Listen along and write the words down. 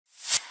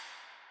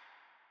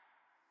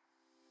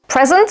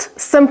Present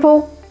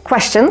simple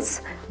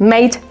questions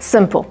made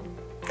simple.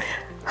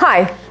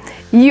 Hi,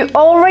 you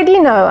already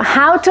know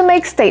how to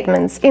make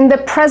statements in the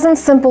present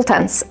simple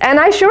tense, and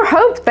I sure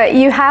hope that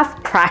you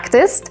have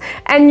practiced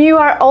and you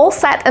are all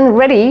set and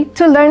ready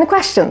to learn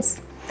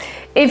questions.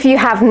 If you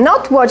have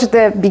not watched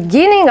the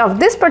beginning of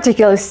this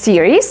particular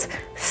series,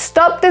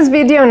 stop this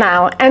video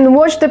now and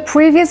watch the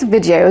previous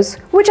videos,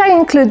 which I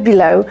include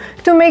below,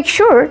 to make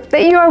sure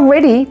that you are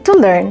ready to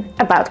learn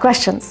about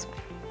questions.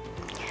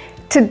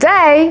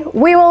 Today,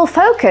 we will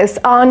focus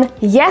on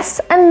yes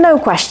and no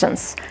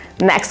questions.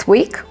 Next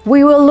week,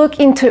 we will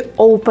look into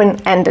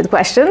open-ended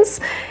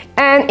questions.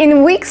 And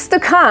in weeks to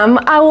come,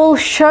 I will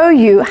show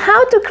you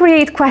how to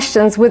create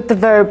questions with the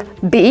verb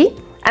be.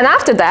 And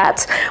after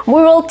that, we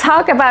will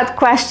talk about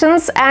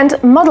questions and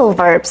modal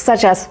verbs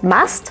such as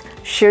must,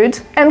 should,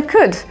 and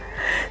could.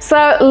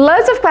 So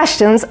loads of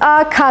questions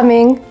are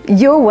coming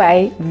your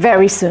way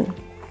very soon.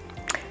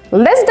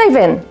 Let's dive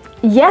in.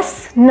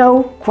 Yes,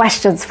 no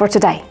questions for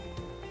today.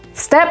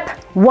 Step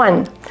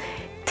 1.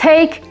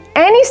 Take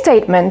any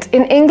statement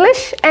in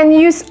English and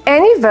use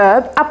any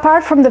verb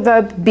apart from the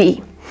verb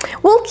be.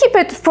 We'll keep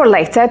it for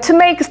later to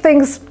make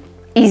things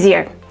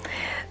easier.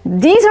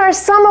 These are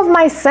some of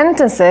my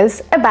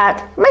sentences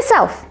about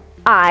myself.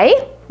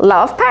 I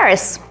love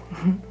Paris.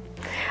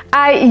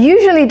 I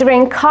usually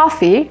drink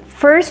coffee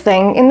first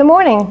thing in the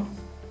morning.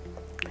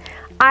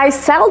 I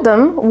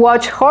seldom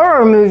watch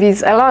horror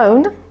movies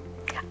alone.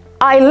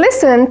 I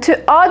listen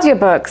to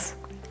audiobooks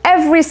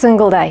every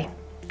single day.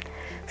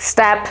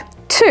 Step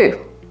 2.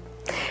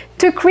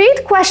 To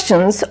create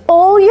questions,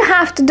 all you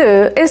have to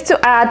do is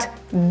to add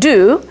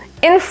do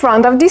in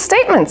front of these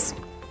statements.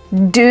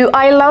 Do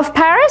I love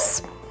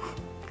Paris?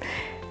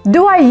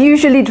 Do I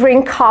usually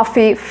drink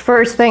coffee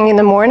first thing in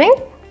the morning?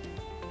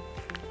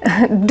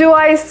 Do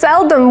I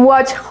seldom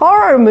watch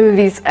horror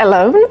movies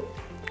alone?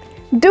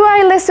 Do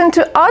I listen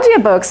to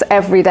audiobooks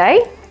every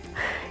day?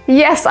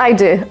 Yes, I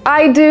do.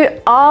 I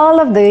do all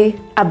of the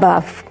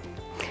above.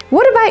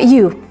 What about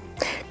you?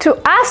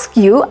 To ask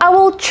you, I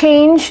will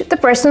change the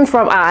person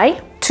from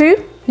I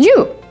to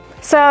you.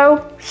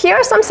 So here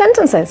are some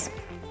sentences.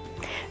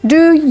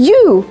 Do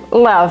you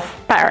love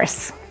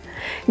Paris?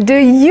 Do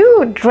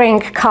you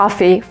drink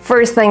coffee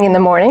first thing in the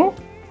morning?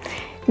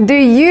 Do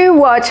you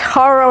watch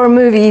horror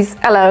movies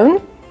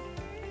alone?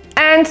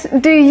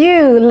 And do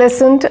you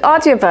listen to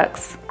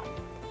audiobooks?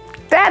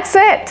 That's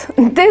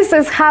it! This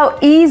is how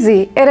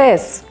easy it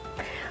is.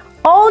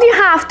 All you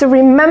have to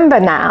remember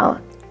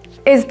now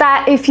is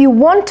that if you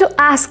want to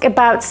ask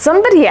about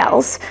somebody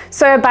else,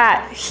 so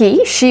about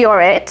he, she, or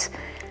it,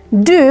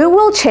 do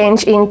will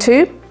change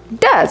into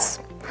does.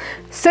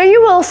 So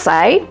you will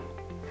say,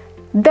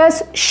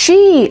 does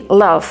she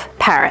love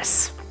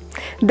Paris?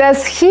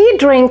 Does he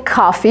drink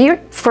coffee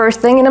first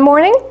thing in the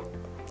morning?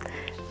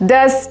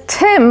 Does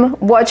Tim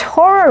watch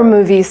horror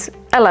movies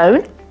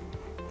alone?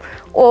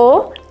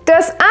 Or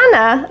does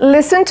Anna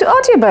listen to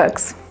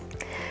audiobooks?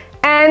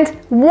 And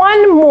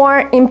one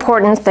more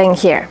important thing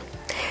here.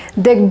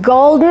 The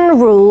golden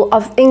rule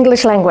of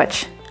English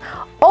language.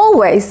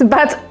 Always,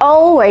 but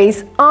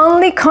always,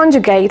 only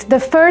conjugate the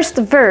first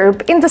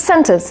verb in the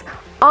sentence.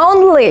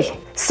 Only.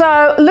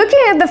 So, looking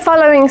at the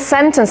following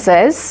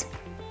sentences,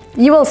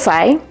 you will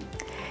say,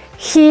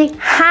 he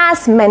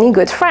has many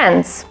good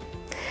friends.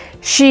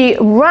 She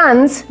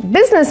runs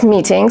business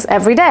meetings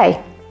every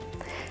day.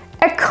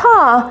 A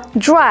car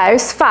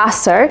drives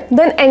faster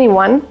than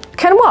anyone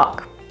can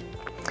walk.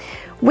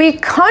 We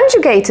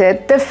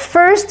conjugated the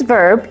first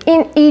verb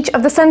in each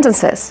of the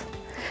sentences.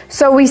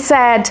 So we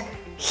said,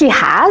 he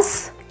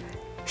has,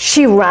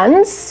 she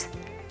runs,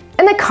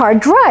 and a car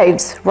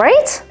drives,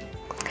 right?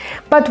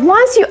 But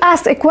once you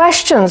ask a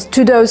question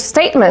to those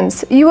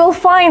statements, you will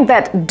find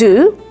that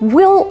do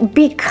will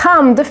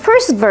become the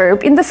first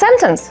verb in the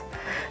sentence.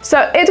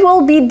 So it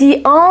will be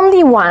the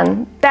only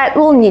one that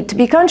will need to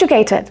be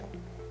conjugated.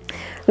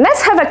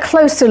 Let's have a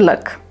closer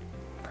look.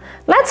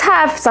 Let's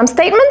have some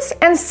statements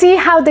and see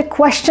how the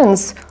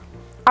questions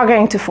are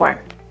going to form.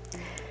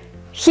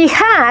 He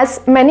has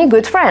many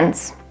good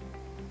friends.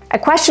 A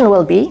question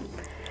will be,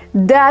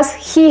 does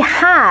he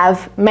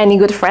have many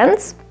good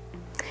friends?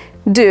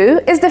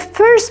 Do is the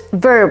first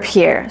verb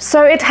here,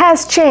 so it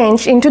has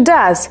changed into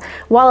does,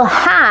 while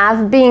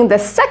have, being the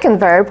second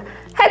verb,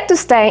 had to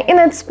stay in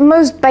its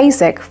most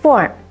basic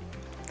form.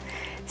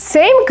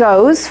 Same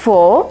goes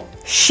for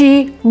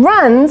she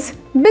runs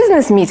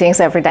business meetings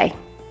every day.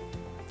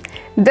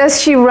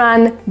 Does she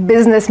run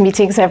business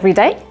meetings every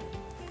day?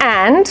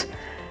 And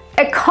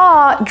a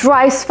car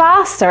drives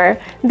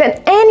faster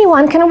than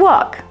anyone can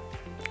walk.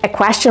 A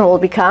question will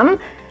become,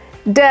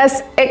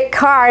 does a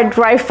car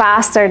drive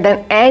faster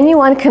than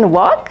anyone can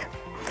walk?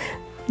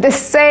 The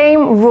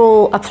same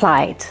rule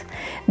applied.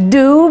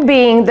 Do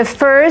being the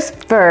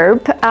first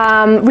verb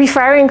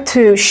referring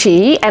to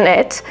she and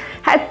it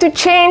had to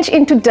change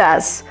into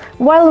does,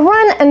 while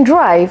run and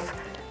drive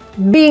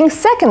being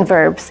second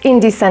verbs in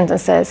these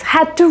sentences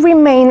had to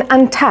remain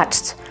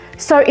untouched,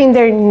 so in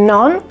their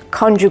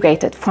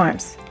non-conjugated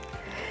forms.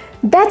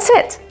 That's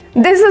it.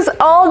 This is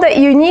all that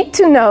you need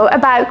to know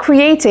about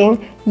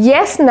creating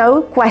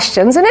yes-no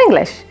questions in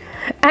English.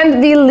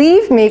 And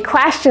believe me,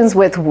 questions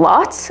with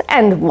what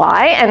and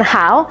why and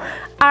how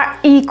are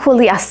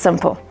equally as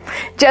simple.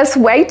 Just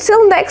wait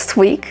till next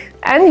week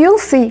and you'll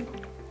see.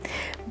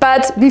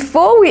 But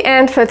before we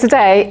end for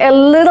today, a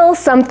little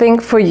something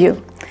for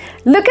you.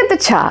 Look at the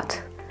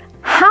chart.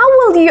 How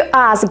will you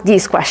ask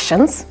these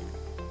questions?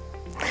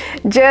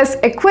 Just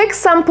a quick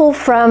sample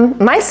from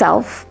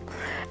myself,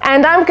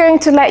 and I'm going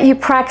to let you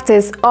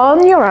practice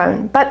on your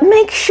own, but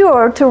make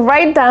sure to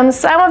write down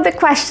some of the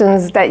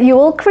questions that you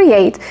will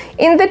create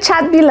in the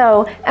chat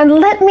below and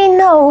let me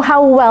know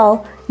how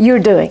well you're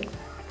doing.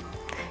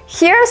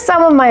 Here are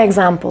some of my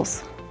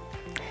examples.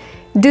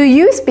 Do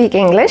you speak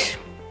English?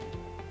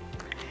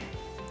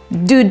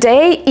 Do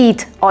they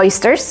eat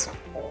oysters?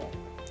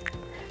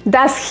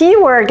 Does he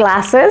wear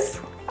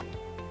glasses?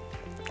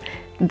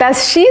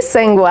 Does she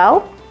sing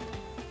well?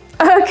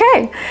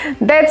 Okay,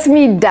 that's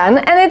me done,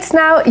 and it's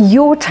now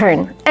your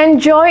turn.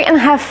 Enjoy and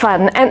have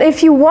fun, and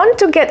if you want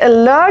to get a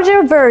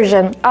larger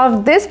version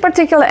of this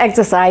particular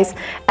exercise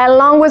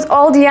along with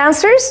all the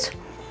answers,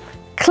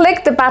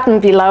 click the button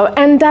below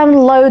and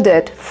download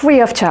it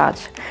free of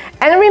charge.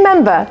 And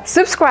remember,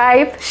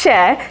 subscribe,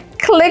 share,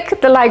 click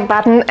the like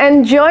button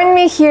and join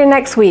me here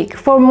next week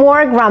for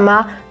more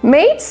grammar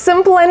made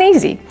simple and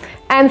easy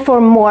and for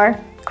more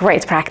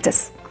great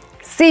practice.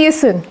 See you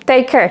soon.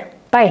 Take care.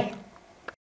 Bye.